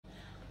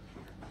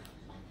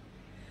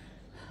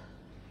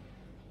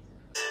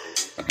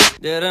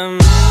that I'm.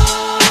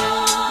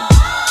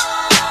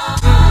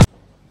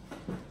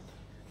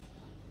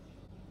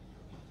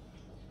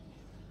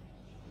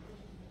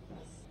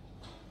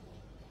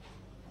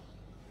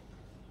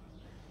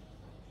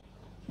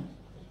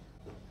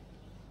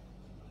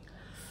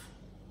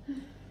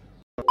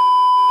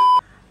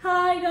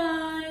 Hi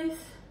guys,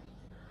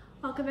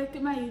 welcome back to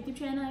my YouTube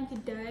channel, and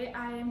today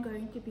I am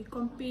going to be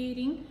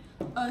comparing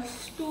a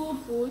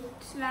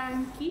store-bought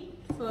slime kit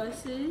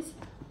versus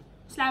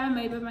slime I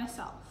made by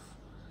myself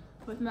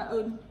with my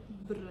own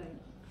brain.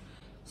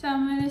 So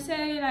I'm gonna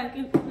say, like,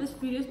 this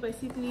video is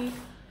basically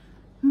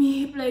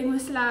me playing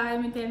with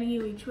slime and telling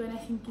you which one I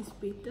think is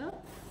better.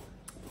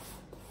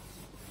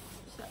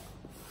 So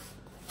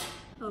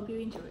hope you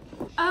enjoy.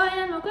 Oh,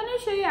 and I'm not gonna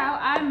show you how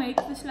I make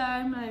the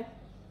slime. Like,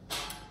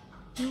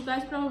 you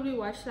guys probably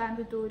watched slime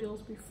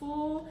tutorials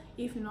before.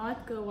 If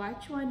not, go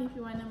watch one if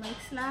you want to make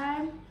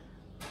slime.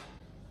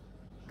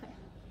 Okay,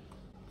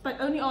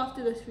 but only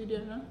after this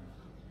video, no?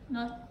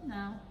 Not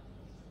now.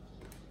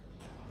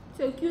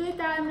 So cue the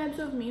time lapse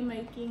of me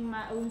making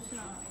my own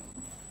slime.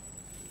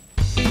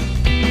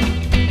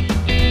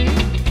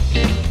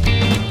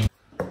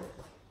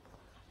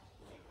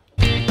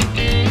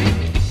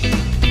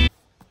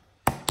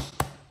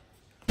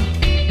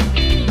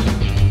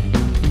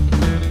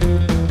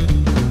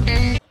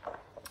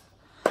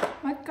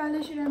 What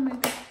color should I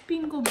make?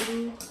 Pink or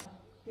blue?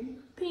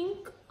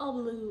 Pink or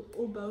blue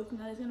or both?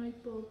 No, it's gonna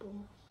make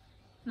purple.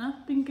 No?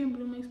 Pink and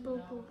blue makes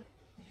purple.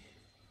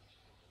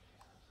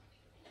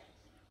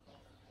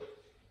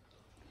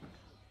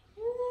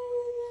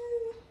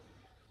 Ooh,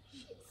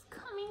 she's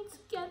coming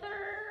together.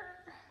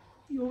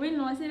 You will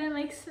know that I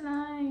make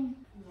slime.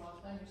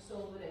 Last time you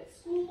sold it at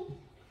school,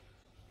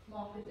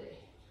 market day.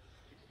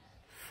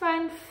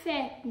 Fun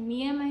fact,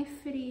 me and my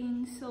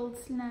friends sold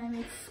slime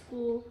at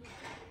school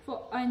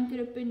for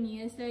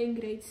entrepreneurs. They're in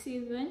grade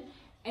 7,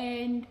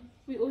 and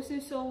we also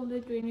sold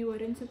it when we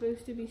weren't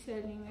supposed to be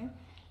selling it,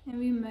 and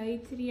we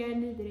made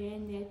 300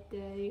 rand that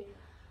day.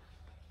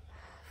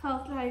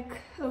 Felt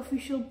like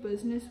official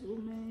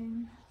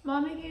businesswoman.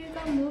 Mommy, can you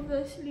come move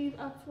the sleeve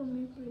up for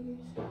me, please?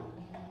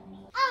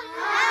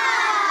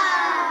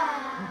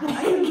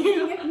 Why are you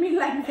looking at me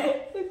like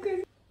that?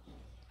 Because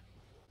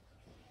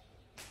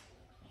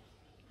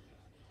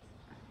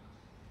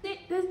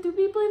do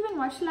people even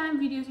watch slime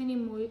videos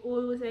anymore,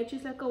 or was that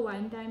just like a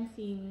one-time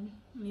thing,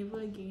 never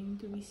again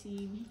to be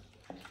seen?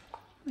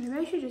 Maybe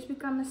I should just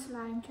become a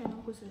slime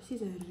channel because this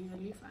is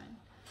really fun.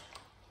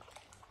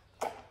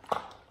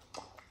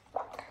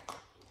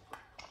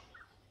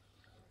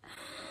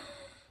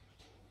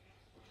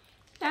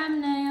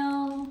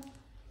 Thumbnail.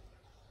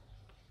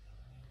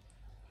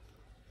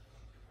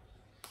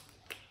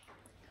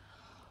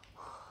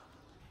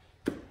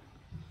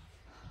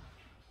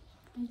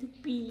 And the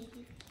bee.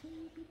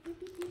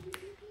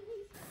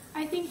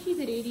 I think she's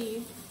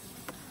ready.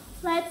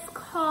 Let's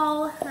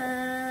call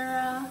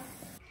her.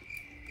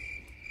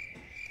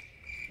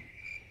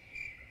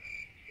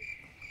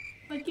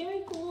 What can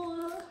we call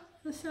her?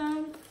 The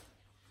slime?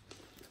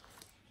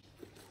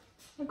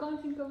 I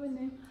can't think of a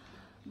name.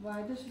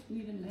 Why does it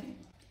need a name?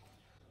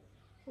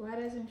 Why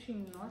doesn't she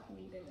not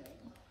need a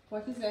name?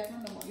 What is that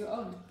one? Your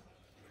own?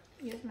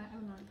 Yes, my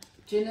own one.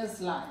 Jenna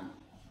Slime.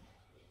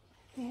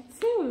 That's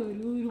so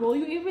rude. Will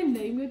you even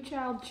name your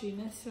child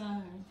Jenna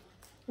Slime?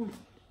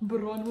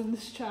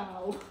 Bronwyn's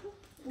child.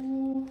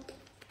 Ooh.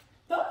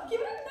 Don't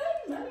give it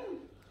a name, man.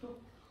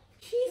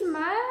 She's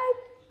my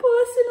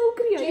personal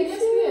creation.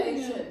 Jenna's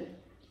creation.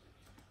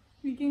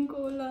 We can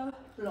call her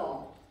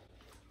Blob.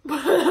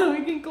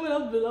 we can call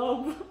her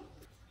Blob.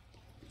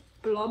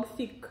 Blob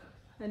thick.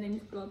 Her name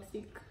is Blob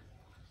thick.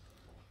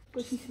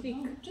 But she's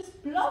thick.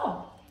 Just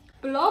Blob.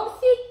 Blob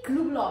thick.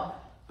 Blue Blob.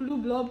 Blue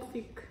Blob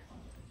thick.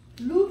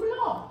 Blue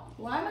Blob.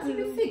 Why must it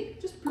be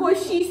thick? Just blue.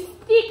 Because she's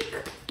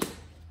thick.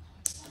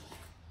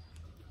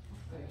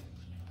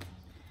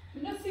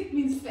 You know, thick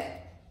means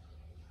fat.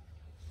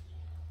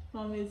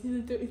 Mommy, this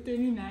is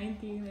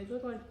 2019. That's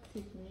not what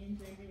thick means.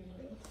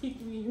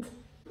 Thick means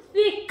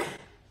thick.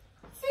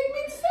 Thick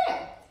means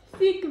fat.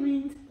 Thick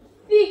means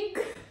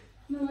thick.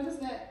 No, what is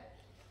that?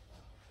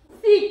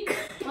 Thick.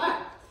 What?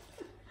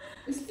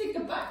 It's thick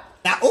about.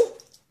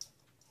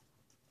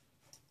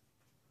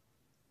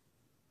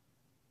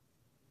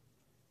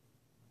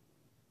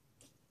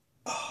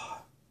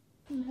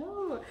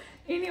 No.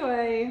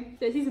 Anyway,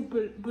 this is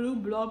blue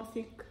blob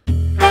thick.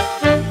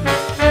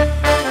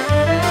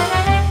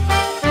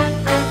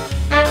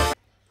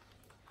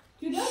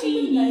 You don't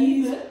even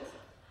name it.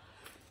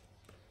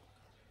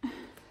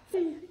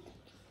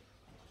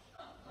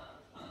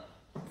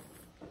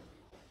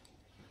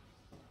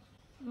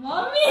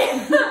 Mommy!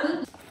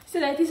 So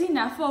that is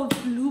enough of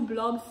blue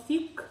blob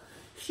thick.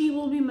 She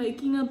will be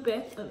making a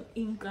better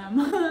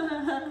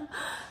income.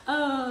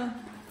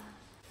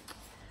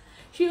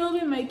 She will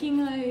be making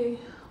a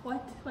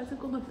what's it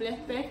called, a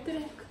black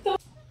backtrack.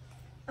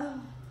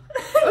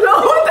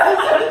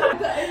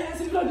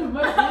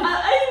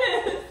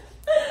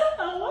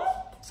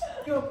 What?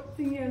 Your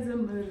thing is a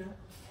mirror.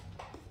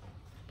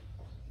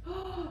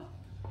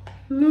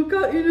 Look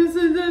how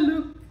innocent I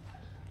look.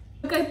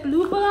 Okay,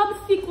 Blue Glob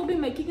Thick will be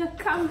making a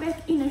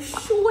comeback in a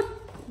short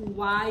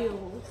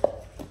while.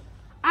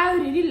 I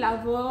really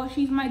love her.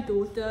 She's my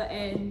daughter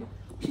and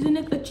she's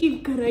gonna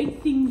achieve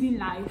great things in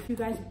life. You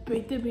guys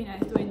better be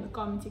nice to her in the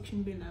comment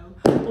section below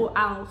or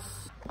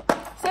else.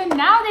 So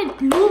now that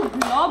Blue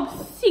Glob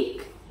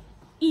Thick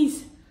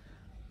is,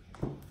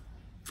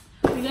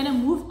 we're gonna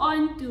move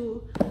on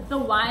to the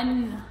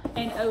one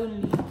and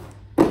only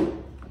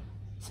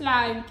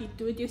Slime Kit.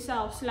 Do it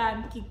yourself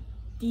Slime Kit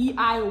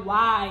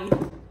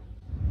DIY.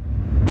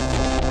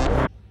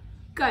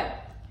 Okay,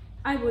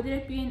 I bought it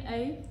at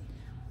P&A.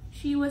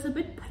 She was a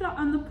bit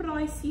on the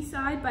pricey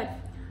side, but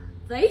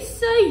they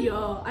say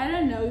yeah, I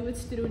don't know if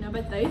it's true now,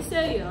 but they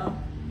say yeah,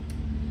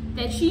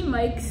 that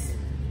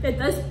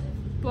this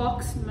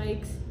box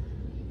makes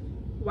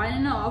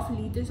 1.5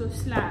 liters of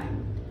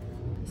slime.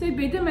 So you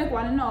better make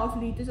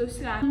 1.5 liters of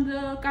slime.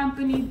 The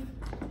company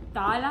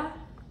Dala.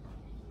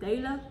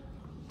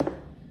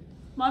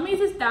 Mommy, is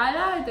this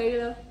Dala or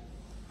Dala?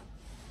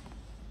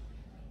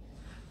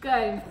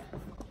 Okay.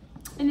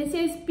 And it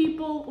says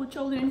people or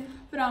children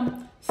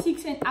from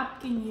 6 and up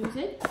can use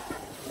it.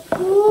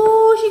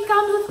 Oh, she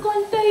comes with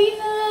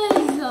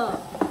containers.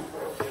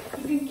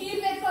 You can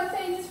keep that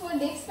containers for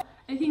next time.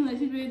 I think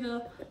this is where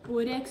the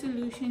borax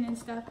solution and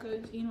stuff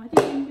goes in. What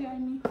is in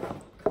behind me?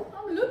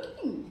 I'm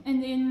looking.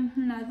 And then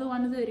another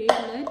one of the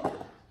red lid,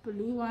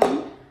 blue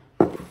one.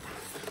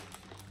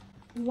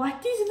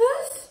 What is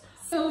this?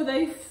 So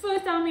they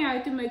first tell me how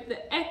to make the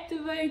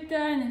activator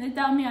and then they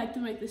tell me how to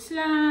make the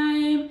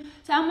slime.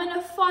 So I'm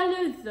gonna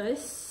follow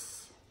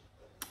this.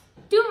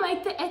 To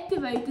make the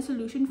activator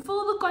solution,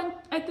 fill the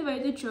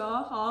activator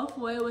jar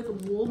halfway with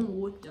warm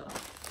water.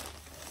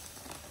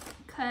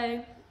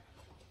 Okay.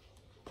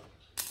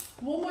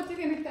 Warm water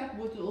can tap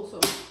water also.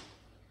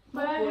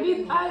 But I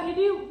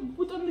already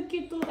put on the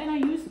kettle and I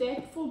use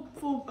that for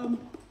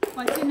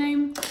what's her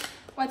name?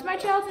 What's my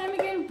child's name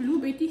again? Blue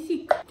Betty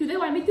Thick. Do they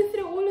want me to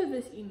throw all of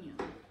this in here?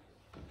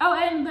 Oh,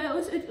 and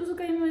it also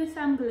came with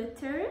some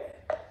glitter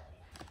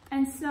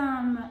and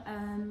some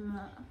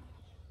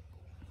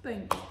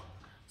paint.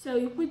 So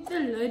you put the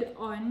lid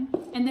on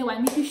and they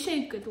want me to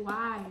shake it.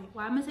 Why?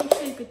 Why must I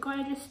shake it?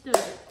 Can't I just stir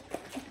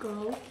it?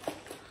 Go.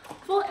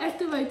 Full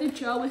activated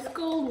jar with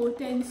cold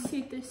water and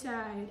set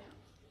aside.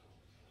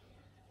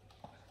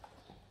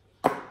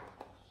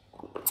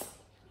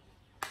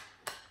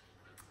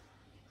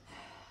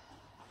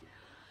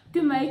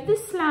 To make the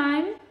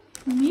slime,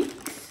 mix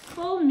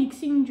full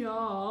mixing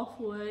jar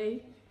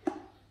halfway.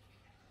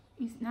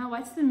 Now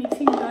what's the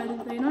mixing jar?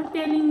 They're not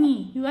telling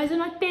me. You guys are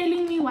not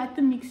telling me what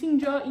the mixing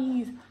jar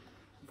is.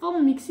 Full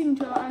mixing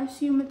jar, I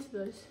assume it's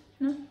this.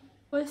 No?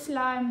 Or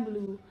slime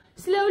glue.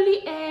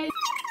 Slowly add.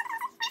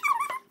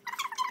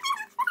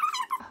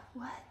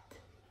 What?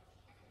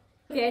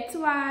 That's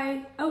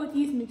why. Oh, it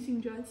is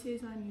mixing jar. It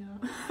says on here.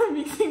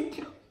 Mixing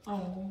jar.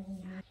 Oh.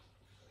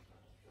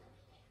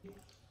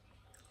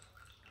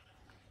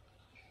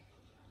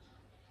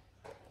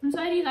 I'm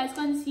sorry you guys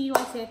can't see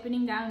what's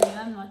happening down here.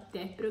 I'm not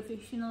that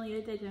professional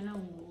yet. I don't know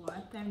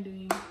what I'm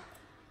doing.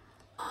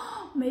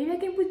 Maybe I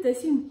can put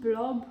this in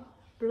Blob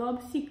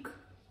Thick.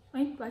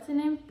 Wait, what's her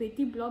name?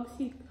 Betty Blob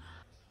Thick.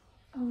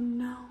 Oh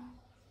no.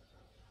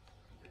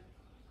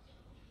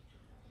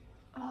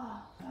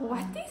 Oh,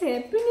 what is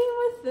happening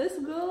with this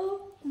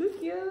girl? Look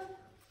here.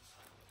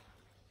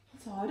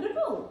 It's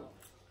horrible.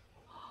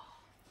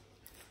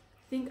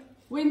 I think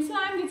When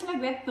slime gets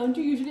like that, don't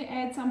you usually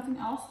add something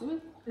else to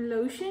it?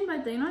 lotion,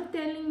 but they're not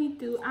telling me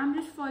to. I'm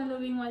just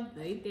following what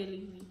they're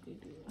telling me to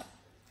do.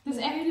 Does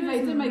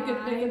activator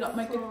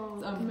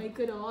make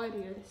it hard,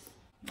 yes.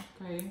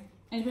 Okay.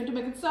 And you want to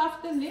make it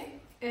soft then?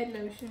 Add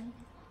lotion.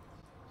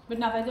 But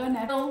now they don't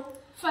have.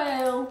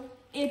 Fail.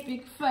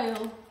 Epic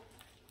fail.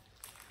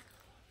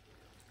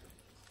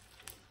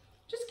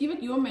 Just give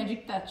it your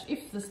magic touch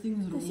if this thing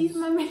is rules. This is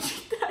my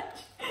magic touch.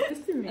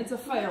 Just a minute. It's a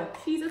fail.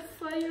 She's a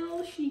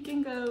fail. She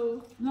can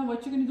go. Now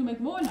what you going to do?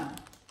 Make more now?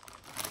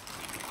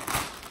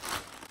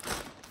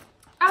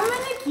 I'm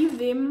gonna give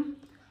them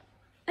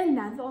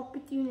another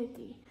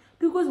opportunity.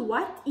 Because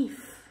what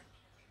if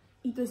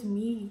it was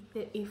me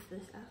that effed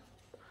this up?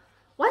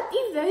 What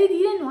if they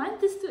didn't want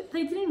this to,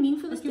 they didn't mean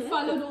for this But to you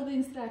happen? followed all the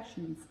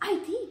instructions. I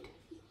did.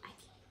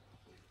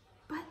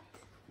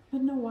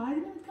 But no, why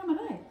didn't it come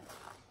right?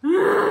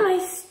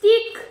 my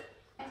stick.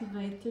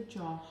 Activator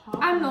jar.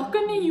 I'm not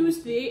gonna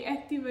use their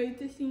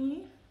activator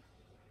thingy.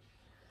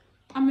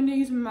 I'm gonna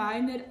use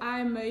mine that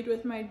I made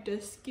with my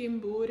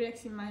Diskim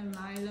borax in my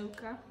Milo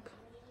cup.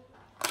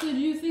 So do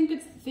you think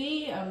it's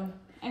their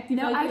activator?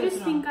 No, I just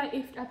jar? think I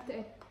effed up the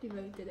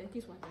activator. That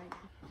is what I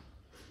did.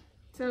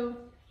 So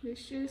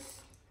let's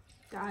just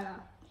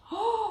Dala.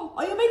 Oh,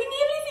 are you making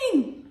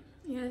everything?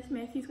 Yes,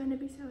 Matthew's gonna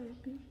be so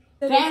happy.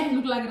 That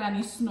looked like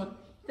Rani's snot.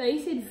 They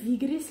said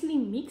vigorously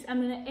mix.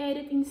 I'm gonna add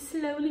it in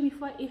slowly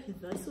before I F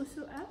this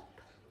also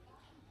up.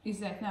 Is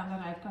that now the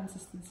right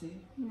consistency?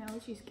 Now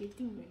she's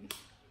getting ready.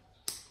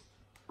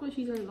 Because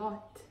she's a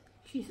lot.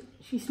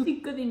 She's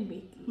thicker than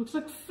Betty. Looks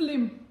like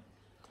phlegm.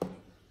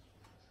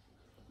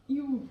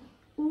 Ew.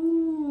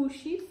 Ooh,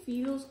 she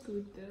feels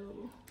good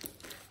though.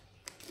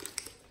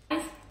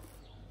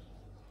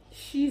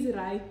 She's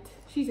right.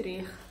 She's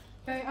right.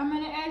 Okay, I'm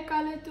gonna add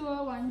color to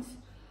her once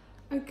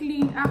I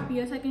clean up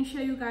here so I can show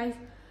you guys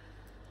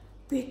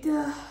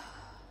better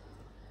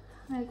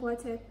like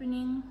what's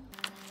happening.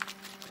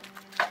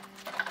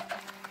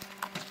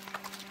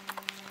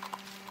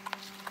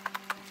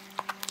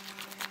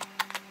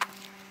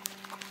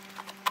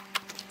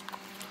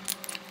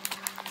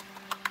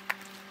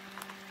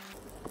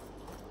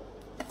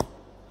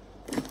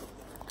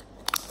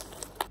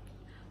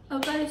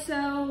 Okay,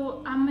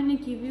 so I'm gonna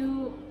give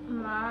you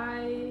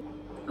my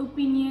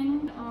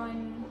opinion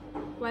on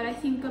what I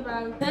think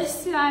about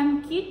this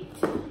slime kit.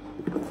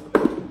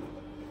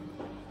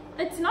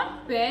 It's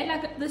not bad,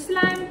 like the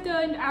slime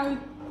turned out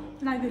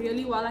like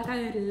really well. Like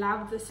I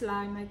love the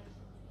slime, like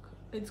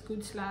it's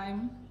good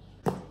slime.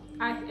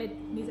 At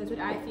least that's what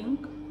I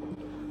think.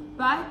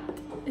 But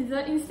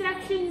the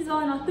instructions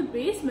are not the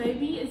best.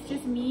 Maybe it's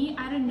just me,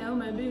 I don't know,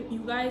 maybe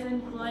you guys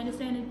will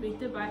understand it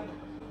better, but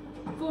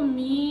for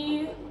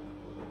me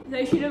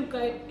they should have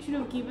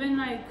given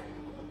like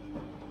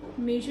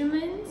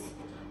measurements.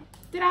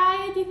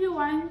 Try it if you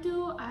want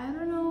to, I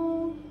don't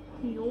know,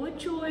 your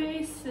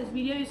choice. This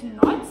video is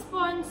not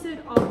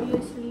sponsored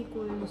obviously,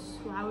 because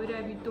why would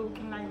I be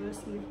talking like this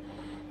if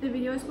the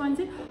video is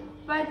sponsored?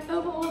 But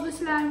overall the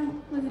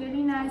slime was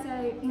really nice.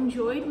 I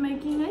enjoyed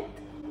making it,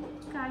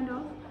 kind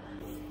of.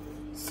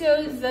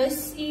 So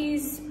this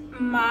is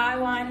my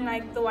one,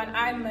 like the one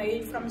I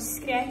made from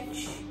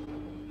scratch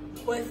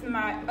with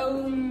my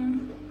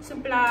own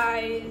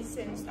supplies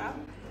and stuff.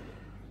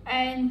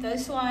 And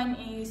this one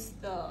is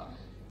the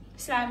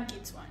Slime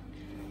Kids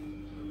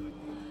one.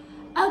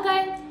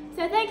 Okay,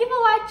 so thank you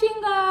for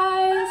watching,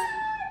 guys.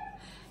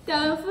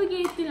 Don't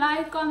forget to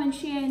like, comment,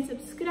 share and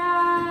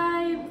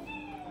subscribe.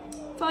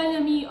 Follow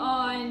me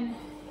on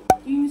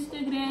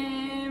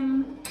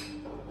Instagram.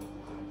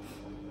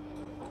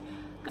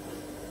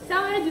 So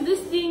I'm gonna do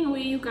this thing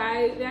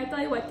where I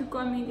tell you what to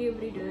comment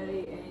every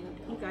day,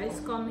 and you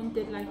guys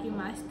commented like you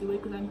must do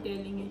it because I'm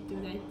telling you to.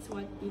 That's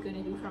what you're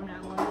gonna do from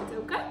now on. It's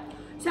okay.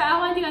 So I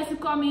want you guys to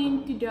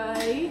comment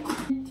today.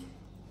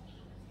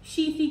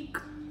 She think.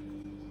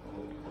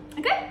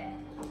 Okay.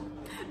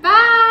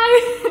 Bye.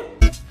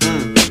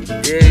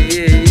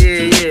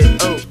 Yeah.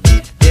 Oh,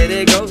 there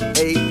they go.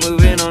 Hey,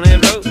 moving on that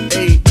road.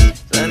 Hey,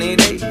 sunny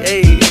day.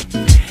 Hey,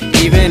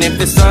 even if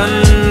the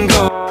sun